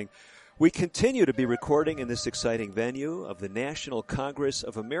Indian Living. We continue to be recording in this exciting venue of the National Congress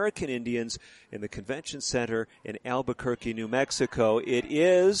of American Indians in the Convention Center in Albuquerque, New Mexico. It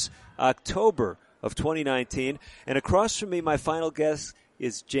is October of 2019, and across from me, my final guest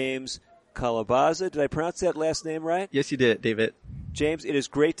is James Calabaza. Did I pronounce that last name right? Yes, you did, David. James, it is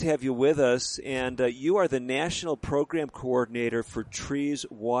great to have you with us, and you are the National Program Coordinator for Trees,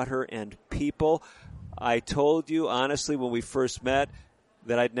 Water, and People. I told you, honestly, when we first met,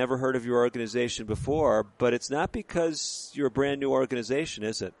 that I'd never heard of your organization before, but it's not because you're a brand new organization,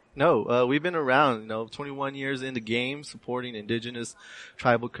 is it? No, we've been around, 21 years in the game, supporting indigenous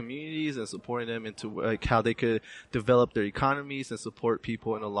tribal communities and supporting them into how they could develop their economies and support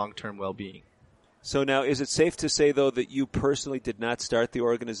people in a long-term well-being. So now, is it safe to say, though, that you personally did not start the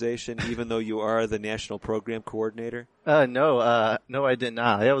organization, even though you are the National Program Coordinator? No, I did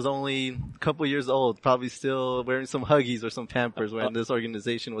not. I was only a couple years old, probably still wearing some Huggies or some Pampers when this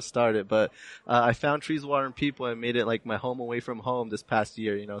organization was started. But I found Trees, Water, and People and made it like my home away from home this past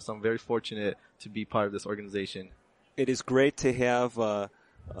year, so I'm very fortunate to be part of this organization. It is great to have a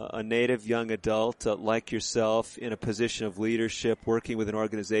Native young adult like yourself in a position of leadership, working with an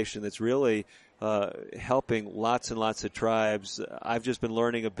organization that's really helping lots and lots of tribes. I've just been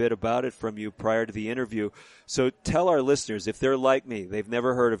learning a bit about it from you prior to the interview. So tell our listeners, if they're like me, they've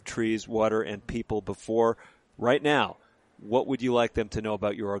never heard of Trees, Water, and People before, right now, what would you like them to know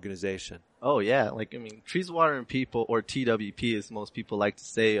about your organization? Oh yeah, Trees, Water, and People, or TWP as most people like to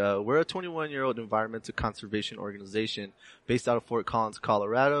say, we're a 21-year-old environmental conservation organization based out of Fort Collins,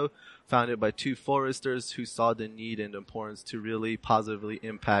 Colorado, founded by two foresters who saw the need and importance to really positively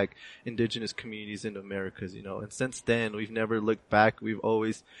impact indigenous communities in the Americas, and since then we've never looked back. We've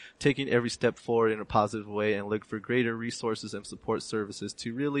always taken every step forward in a positive way and looked for greater resources and support services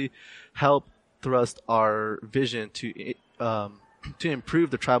to really help thrust our vision to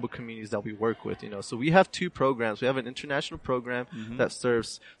improve the tribal communities that we work with, So we have two programs. We have an international program that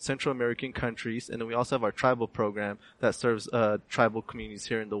serves Central American countries, and then we also have our tribal program that serves tribal communities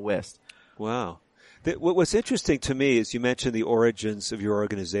here in the West. Wow. What's interesting to me is you mentioned the origins of your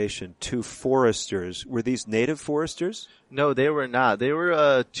organization, two foresters. Were these native foresters? No, they were not. They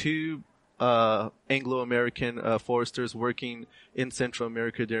were two Anglo-American foresters working in Central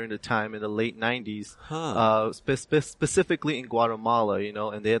America during the time in the late 90s, specifically in Guatemala,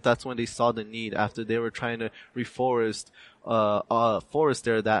 and that's when they saw the need after they were trying to reforest a forest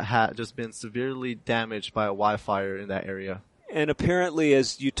there that had just been severely damaged by a wildfire in that area. And apparently,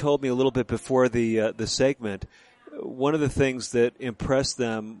 as you told me a little bit before the segment, one of the things that impressed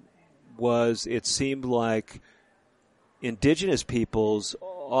them was it seemed like indigenous peoples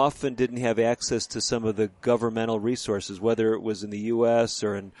often didn't have access to some of the governmental resources, whether it was in the U.S.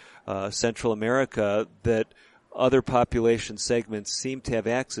 or in Central America, that other population segments seem to have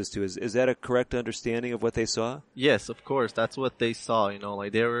access to. Is that a correct understanding of what they saw? Yes, of course. That's what they saw.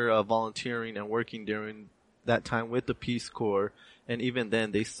 They were volunteering and working during that time with the Peace Corps. And even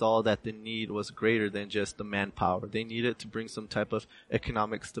then, they saw that the need was greater than just the manpower. They needed to bring some type of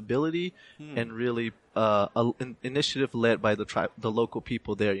economic stability and really an initiative led by the local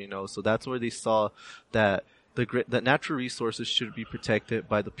people there, So that's where they saw that that natural resources should be protected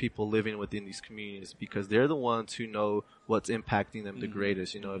by the people living within these communities, because they're the ones who know what's impacting them the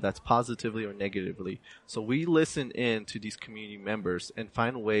greatest, if that's positively or negatively. So we listen in to these community members and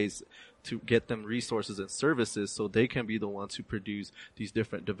find ways to get them resources and services so they can be the ones who produce these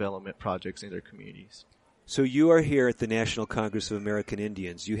different development projects in their communities. So you are here at the National Congress of American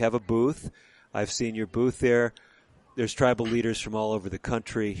Indians. You have a booth. I've seen your booth there. There's tribal leaders from all over the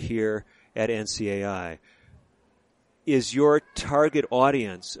country here at NCAI. Is your target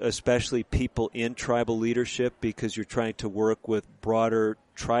audience especially people in tribal leadership because you're trying to work with broader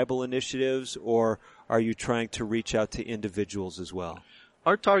tribal initiatives, or are you trying to reach out to individuals as well?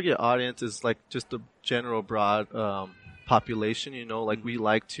 Our target audience is just a general broad population, we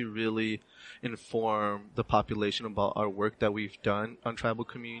like to really inform the population about our work that we've done on tribal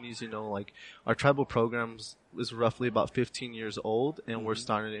communities. Our tribal programs is roughly about 15 years old, and we're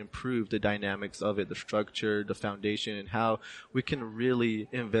starting to improve the dynamics of it, the structure, the foundation, and how we can really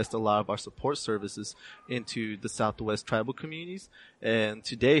invest a lot of our support services into the Southwest tribal communities. And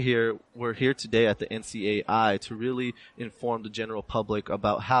we're here today at the NCAI to really inform the general public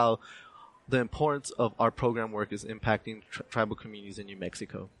about how the importance of our program work is impacting tribal communities in New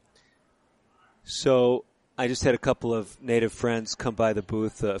Mexico. So I just had a couple of Native friends come by the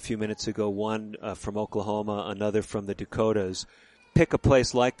booth a few minutes ago, one from Oklahoma, another from the Dakotas. Pick a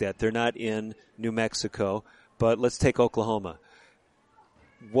place like that. They're not in New Mexico, but let's take Oklahoma.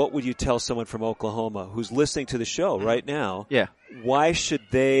 What would you tell someone from Oklahoma who's listening to the show right now? Yeah. Why should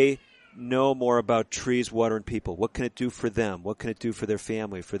they know more about Trees, Water, and People? What can it do for them? What can it do for their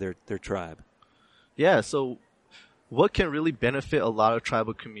family, for their tribe? Yeah, so what can really benefit a lot of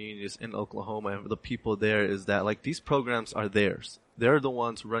tribal communities in Oklahoma and the people there is that these programs are theirs. They're the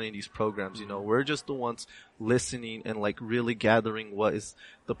ones running these programs, We're just the ones listening and really gathering what is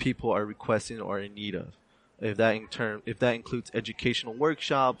the people are requesting or in need of. If that includes educational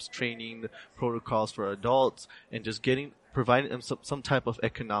workshops, training protocols for adults, and just providing them some type of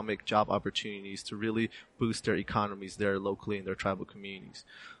economic job opportunities to really boost their economies there locally in their tribal communities.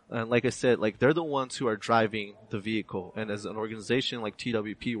 And like I said, they're the ones who are driving the vehicle. And as an organization like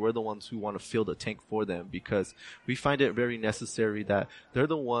TWP, we're the ones who want to fill the tank for them, because we find it very necessary that they're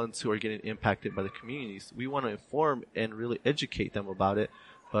the ones who are getting impacted by the communities. We want to inform and really educate them about it,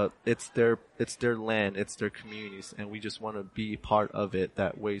 but it's their land, it's their communities, and we just want to be part of it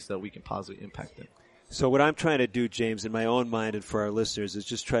ways that we can positively impact them. So what I'm trying to do, James, in my own mind and for our listeners, is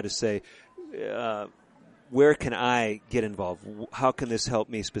just try to say, where can I get involved? How can this help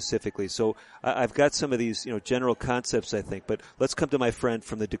me specifically? So I've got some of these, general concepts, I think, but let's come to my friend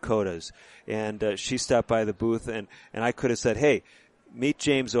from the Dakotas. And she stopped by the booth, and I could have said, hey, meet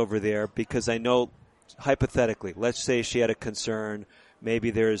James over there, because I know, hypothetically, let's say she had a concern.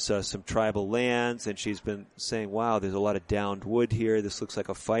 Maybe there's some tribal lands, and she's been saying, wow, there's a lot of downed wood here. This looks like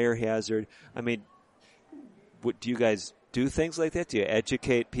a fire hazard. I mean, do you guys do things like that? Do you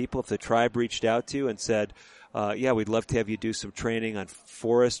educate people if the tribe reached out to you and said, yeah, we'd love to have you do some training on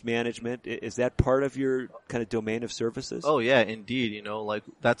forest management? Is that part of your kind of domain of services? Oh, yeah, indeed. You know, like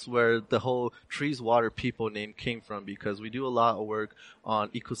that's where the whole Trees, Water, People name came from, because we do a lot of work on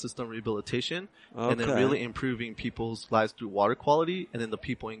ecosystem rehabilitation and then really improving people's lives through water quality and then the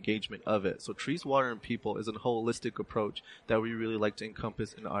people engagement of it. So Trees, Water, and People is a holistic approach that we really like to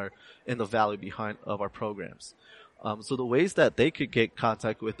encompass in the value behind of our programs. So the ways that they could get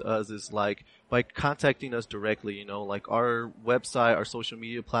contact with us is like by contacting us directly, you know, like our website, our social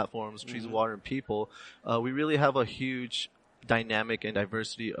media platforms, Trees, Water, and People. We really have a huge dynamic and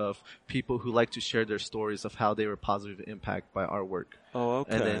diversity of people who like to share their stories of how they were positively impacted by our work. Oh,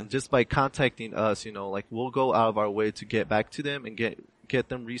 okay. And then just by contacting us, you know, like we'll go out of our way to get back to them and get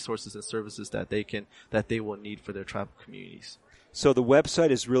them resources and services that they will need for their tribal communities. So the website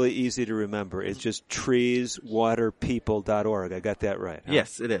is really easy to remember. It's just treeswaterpeople.org. I got that right? Huh?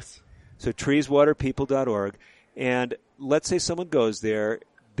 Yes, it is. So treeswaterpeople.org. And let's say someone goes there.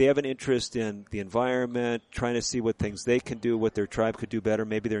 They have an interest in the environment, trying to see what things they can do, what their tribe could do better.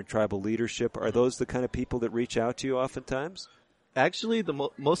 Maybe they're in tribal leadership. Are those the kind of people that reach out to you oftentimes? Actually,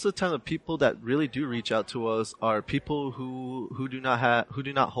 most of the time, the people that really do reach out to us are people who do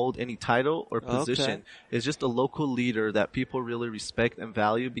not hold any title or position. Okay. It's just a local leader that people really respect and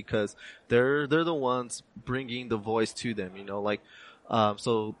value because they're the ones bringing the voice to them. You know, like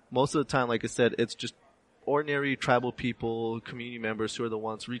so most of the time, like I said, it's just ordinary tribal people, community members who are the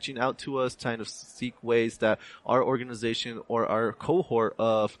ones reaching out to us, trying to seek ways that our organization or our cohort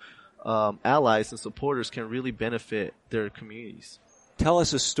of allies and supporters can really benefit their communities. Tell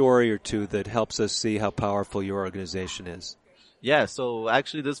us a story or two that helps us see how powerful your organization is. Yeah, so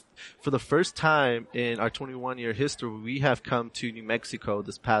actually for the first time in our 21-year history, we have come to New Mexico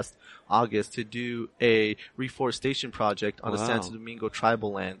this past August to do a reforestation project on the Santo Domingo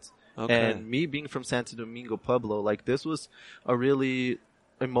tribal lands. Okay. And me being from Santo Domingo Pueblo, like this was a really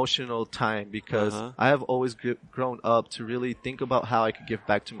emotional time because I have always grown up to really think about how I could give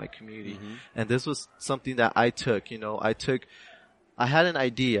back to my community. And this was something that I took, you know, I had an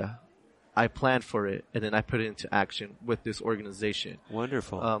idea, I planned for it, and then I put it into action with this organization.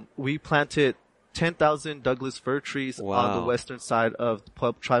 Wonderful. We planted 10,000 Douglas fir trees on the western side of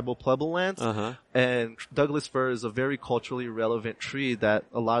the tribal Pueblo lands. And Douglas fir is a very culturally relevant tree that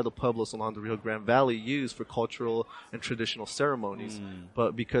a lot of the Pueblos along the Rio Grande Valley use for cultural and traditional ceremonies.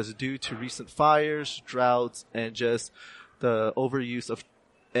 But because due to recent fires, droughts, and just the overuse of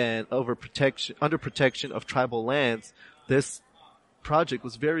and underprotection of tribal lands, this project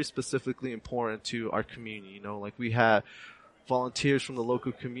was very specifically important to our community. You know, like we had volunteers from the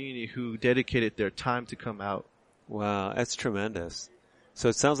local community who dedicated their time to come out. Wow, that's tremendous. So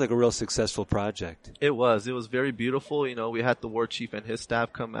it sounds like a real successful project. It was very beautiful. You know, we had the war chief and his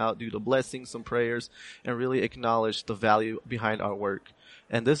staff come out, do the blessings, some prayers, and really acknowledge the value behind our work.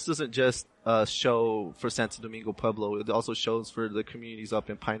 And this doesn't just show for Santo Domingo Pueblo. It also shows for the communities up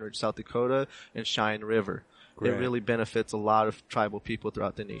in Pine Ridge, South Dakota, and Cheyenne River. Great. It really benefits a lot of tribal people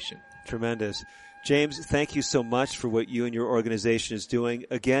throughout the nation. Tremendous. James, thank you so much for what you and your organization is doing.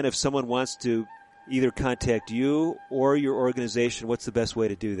 Again, if someone wants to either contact you or your organization, what's the best way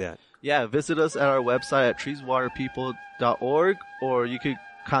to do that? Yeah, visit us at our website at treeswaterpeople.org, or you could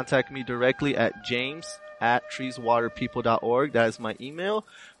contact me directly at james@treeswaterpeople.org. That is my email,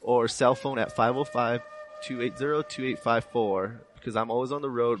 or cell phone at 505-280-2854, because I'm always on the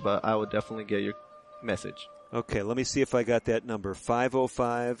road, but I will definitely get your message. Okay, let me see if I got that number.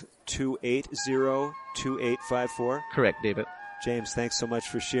 505-280-2854? Correct, David. James, thanks so much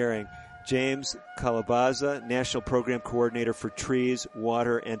for sharing. James Calabaza, National Program Coordinator for Trees,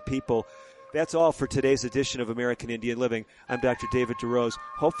 Water, and People. That's all for today's edition of American Indian Living. I'm Dr. David DeRose.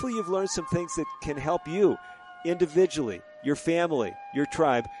 Hopefully you've learned some things that can help you individually, your family, your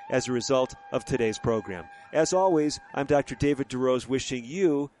tribe, as a result of today's program. As always, I'm Dr. David DeRose wishing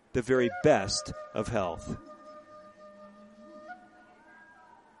you the very best of health.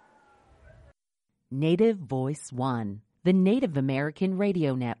 Native Voice One, the Native American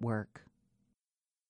Radio Network.